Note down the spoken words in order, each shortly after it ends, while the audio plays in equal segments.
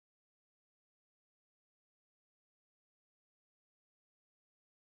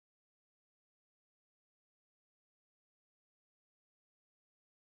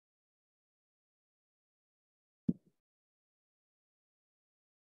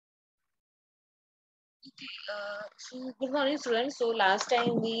So good morning, students. So last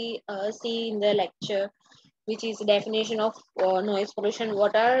time we see in the lecture, which is definition of noise pollution.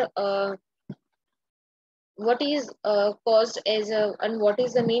 What is caused as a, and what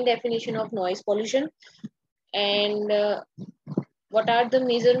is the main definition of noise pollution, and what are the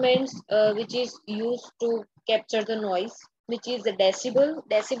measurements which is used to capture the noise, which is the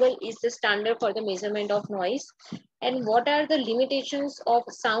decibel is the standard for the measurement of noise, and what are the limitations of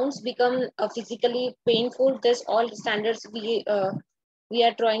sounds become physically painful. This all standards we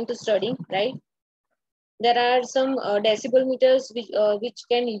are trying to study, right? There are some decibel meters which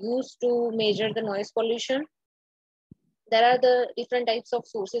can use to measure the noise pollution. There are the different types of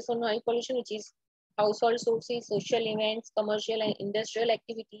sources of noise pollution, which is household sources, social events, commercial and industrial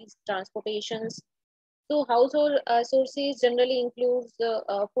activities, transportations. So household sources generally includes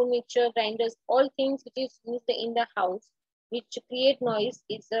food mixture, grinders, all things which is used in the house, which create noise,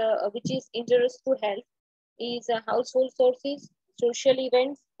 is which is injurious to health, is household sources. Social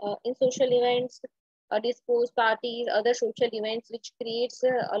events, in social events, dispose parties, other social events, which creates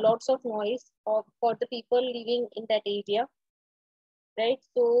a lots of noise for the people living in that area, right?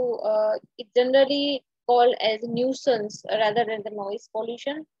 So it generally called as nuisance rather than the noise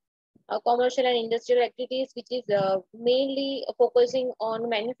pollution. Commercial and industrial activities, which is mainly focusing on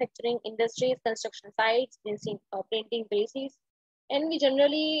manufacturing industries, construction sites, printing bases, and we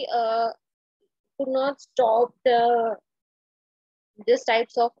generally could not stop this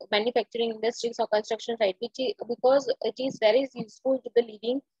types of manufacturing industries or construction site, because it is very useful to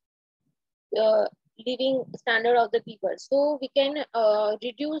the uh, living standard of the people. So we can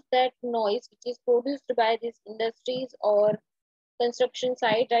reduce that noise which is produced by these industries or construction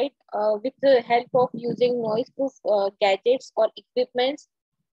site, right? With the help of using noise-proof gadgets or equipments,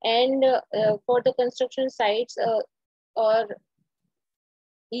 and for the construction sites or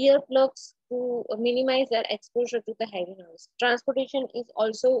earplugs to minimize their exposure to the heavy noise. Transportation is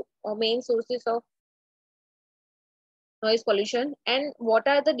also main sources of noise pollution. And what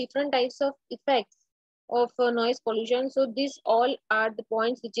are the different types of effects of noise pollution? So these all are the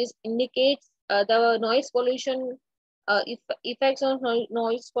points which is indicates the noise pollution, effects of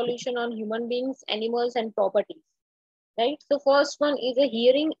noise pollution on human beings, animals, and properties, right? So first one is a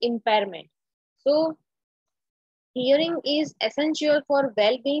hearing impairment. So hearing is essential for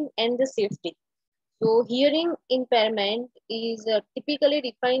well-being and the safety. So hearing impairment is typically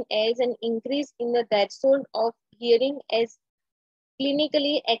defined as an increase in the threshold of hearing as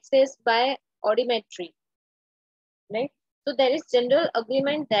clinically assessed by audiometry, right? So there is general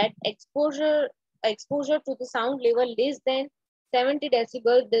agreement that exposure to the sound level less than 70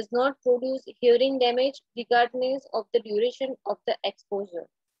 decibel does not produce hearing damage regardless of the duration of the exposure.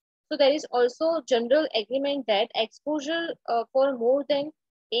 So there is also general agreement that exposure for more than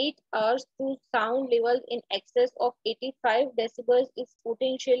 8 hours to sound levels in excess of 85 decibels is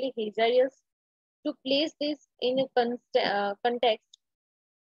potentially hazardous. To place this in a context,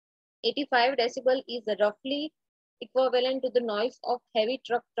 85 decibel is roughly equivalent to the noise of heavy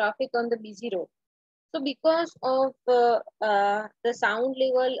truck traffic on the busy road. So because of the sound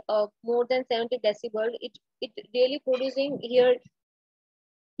level of more than 70 decibel, it really producing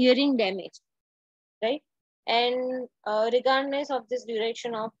hearing damage, right? And regardless of this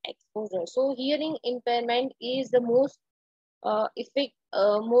duration of exposure. So hearing impairment is the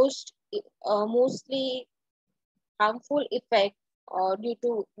mostly harmful effect due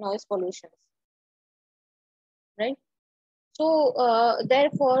to noise pollution, right? So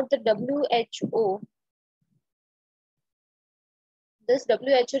therefore, this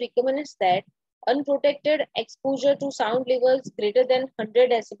WHO recommends that unprotected exposure to sound levels greater than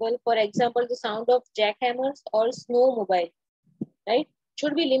 100 decibel, for example, the sound of jackhammers or snowmobile, right,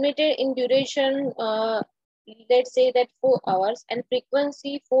 should be limited in duration, let's say that 4 hours, and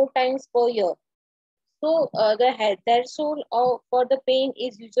frequency 4 times per year. So the head threshold for the pain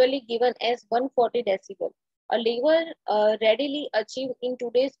is usually given as 140 decibel, a level readily achieved in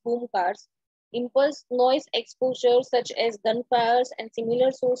today's boom cars. Impulse noise exposure such as gunfires and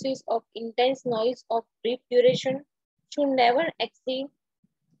similar sources of intense noise of brief duration should never exceed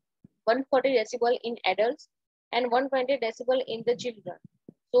 140 decibel in adults and 120 decibel in the children.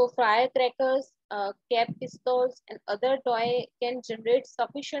 So firecrackers, cap pistols, and other toy can generate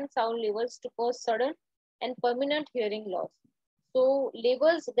sufficient sound levels to cause sudden and permanent hearing loss. So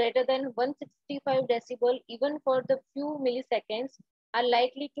levels greater than 165 decibel, even for the few milliseconds, are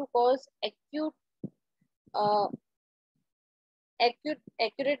likely to cause uh,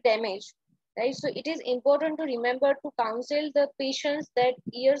 accurate damage. Right. So it is important to remember to counsel the patients that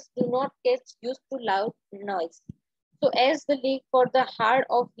ears do not get used to loud noise. So as the leak for the hard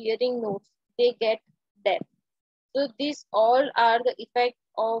of hearing notes, they get deaf. So these all are the effect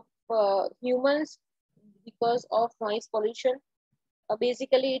of humans because of noise pollution.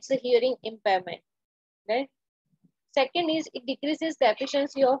 Basically, it's a hearing impairment. Right. Second is it decreases the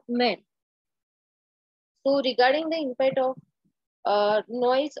efficiency of men. So regarding the impact of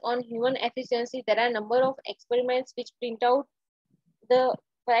noise on human efficiency, there are a number of experiments which print out the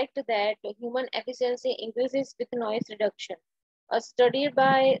fact that human efficiency increases with noise reduction. A study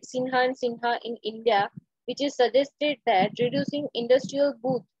by Sinha and Sinha in India, which is suggested that reducing industrial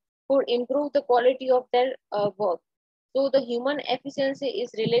booth could improve the quality of their work. So the human efficiency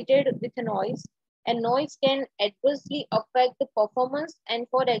is related with noise, and noise can adversely affect the performance. And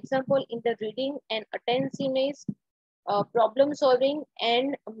for example, in the reading and attentiveness, problem solving,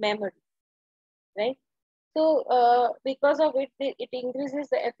 and memory, right? So because of it, it increases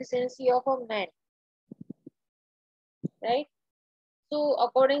the efficiency of a man, right? So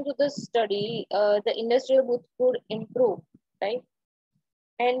according to the study, the industrial booth could improve, right?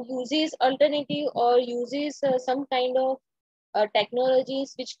 And uses alternative or uses some kind of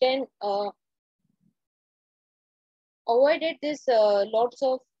technologies which can avoided this lots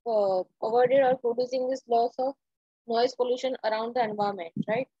of avoided or producing this loss of noise pollution around the environment,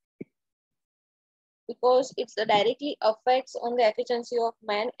 right? Because it directly affects on the efficiency of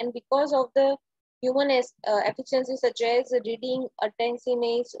man, and because of the human efficiency such as reading,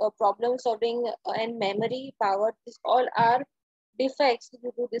 attentiveness, problem solving, and memory power, this all are defects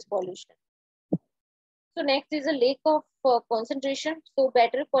due to this pollution. So next is a lack of concentration. So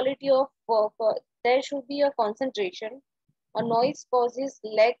better quality of work, there should be a concentration. A noise causes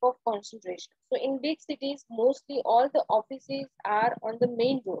lack of concentration. So in big cities, mostly all the offices are on the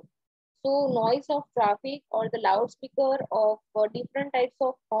main road. So noise of traffic or the loudspeaker of different types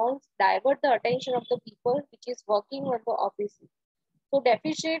of horns divert the attention of the people which is working on the offices. So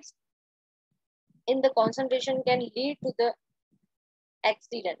deficits in the concentration can lead to the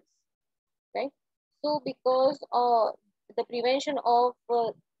accidents, right? So because the prevention of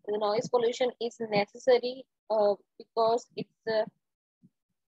the noise pollution is necessary because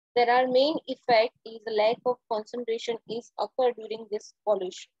there are main effect is lack of concentration is occur during this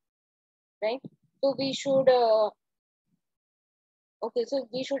pollution, right? So we should okay, so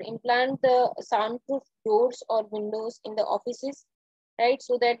we should implant the soundproof doors or windows in the offices, right?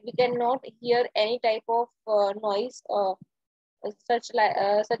 So that we cannot hear any type of noise, such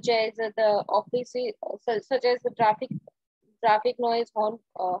as the office, such as the traffic noise,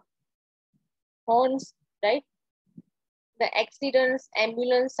 horns, right? The accidents,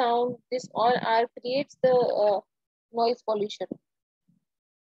 ambulance sound. This all are creates the noise pollution,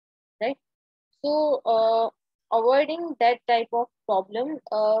 right? So avoiding that type of problem,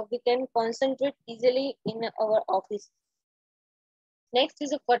 we can concentrate easily in our office. Next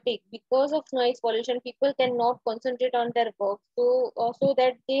is a fatigue. Because of noise pollution, people cannot concentrate on their work. So also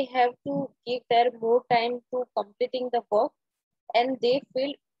that they have to give their more time to completing the work, and they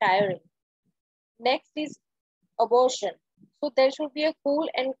feel tiring. Next is abortion. So there should be a cool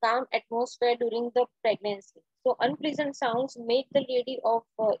and calm atmosphere during the pregnancy. So unpleasant sounds make the lady of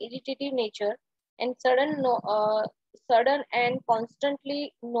irritative nature, and sudden and constant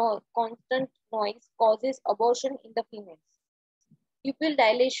noise causes abortion in the females. Pupil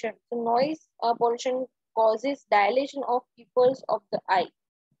dilation. So noise pollution causes dilation of pupils of the eye.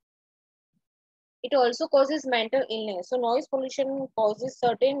 It also causes mental illness. So noise pollution causes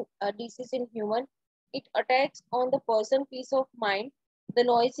certain disease in human. It attacks on the person peace of mind. The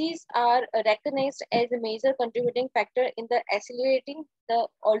noises are recognized as a major contributing factor in the accelerating the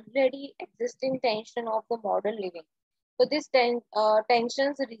already existing tension of the modern living. So this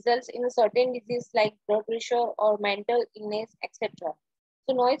tensions results in a certain disease like blood pressure or mental illness, etc.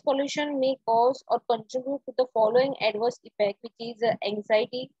 So noise pollution may cause or contribute to the following adverse effect, which is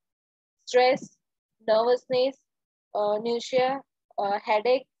anxiety, stress, nervousness, nausea,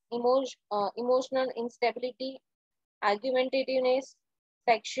 headache, emotional instability, argumentativeness,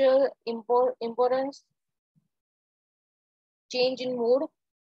 sexual importance, change in mood,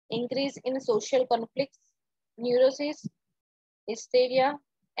 increase in social conflicts, neurosis, hysteria,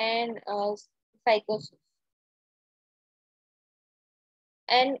 and psychosis.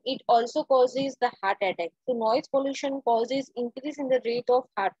 And it also causes the heart attack. So noise pollution causes increase in the rate of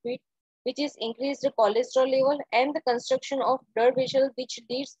heartbeat, which is increased cholesterol level and the construction of blood vessel, which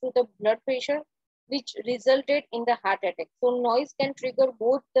leads to the blood pressure, which resulted in the heart attack. So noise can trigger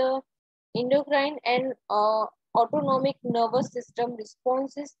both the endocrine and autonomic nervous system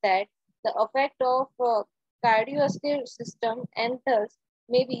responses that the effect of cardiovascular system, and thus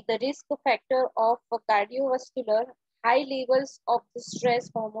may be the risk factor of cardiovascular high levels of the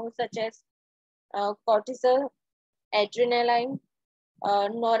stress hormones such as cortisol, adrenaline,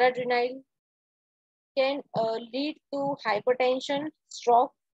 noradrenaline can lead to hypertension,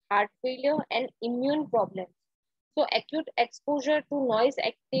 stroke, heart failure, and immune problems. So acute exposure to noise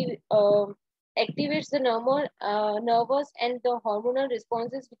activates the nervous and the hormonal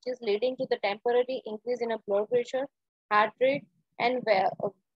responses, which is leading to the temporary increase in a blood pressure, heart rate, and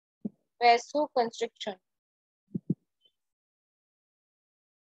vasoconstriction.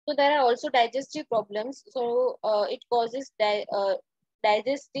 So there are also digestive problems. So it causes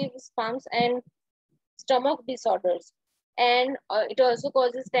digestive spasms and stomach disorders. And it also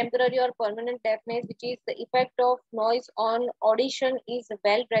causes temporary or permanent deafness, which is the effect of noise on audition is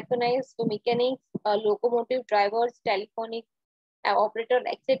well recognized. So mechanics, locomotive drivers, telephonic operator,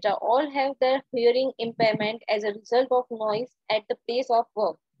 etc. all have their hearing impairment as a result of noise at the place of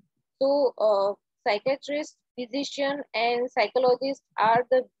work. So psychiatrists, physicians, and psychologists are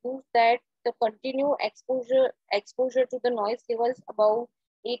the views that the continued exposure to the noise levels above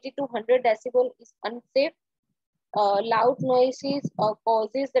 80 to 100 decibel is unsafe. Loud noises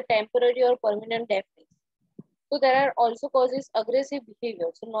causes the temporary or permanent deafness. So there are also causes aggressive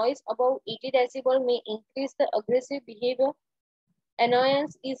behavior. So noise above 80 decibel may increase the aggressive behavior.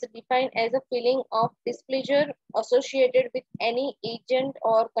 Annoyance is defined as a feeling of displeasure associated with any agent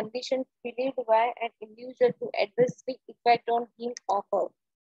or condition believed by an individual to adversely affect on him or her.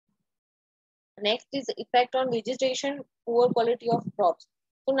 Next is effect on vegetation, poor quality of crops.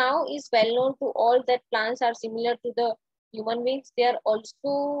 So now is well known to all that plants are similar to the human beings. They are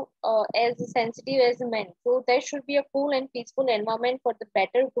also as sensitive as men. So there should be a cool and peaceful environment for the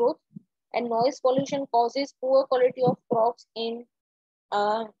better growth. And noise pollution causes poor quality of crops in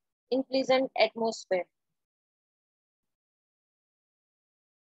unpleasant atmosphere.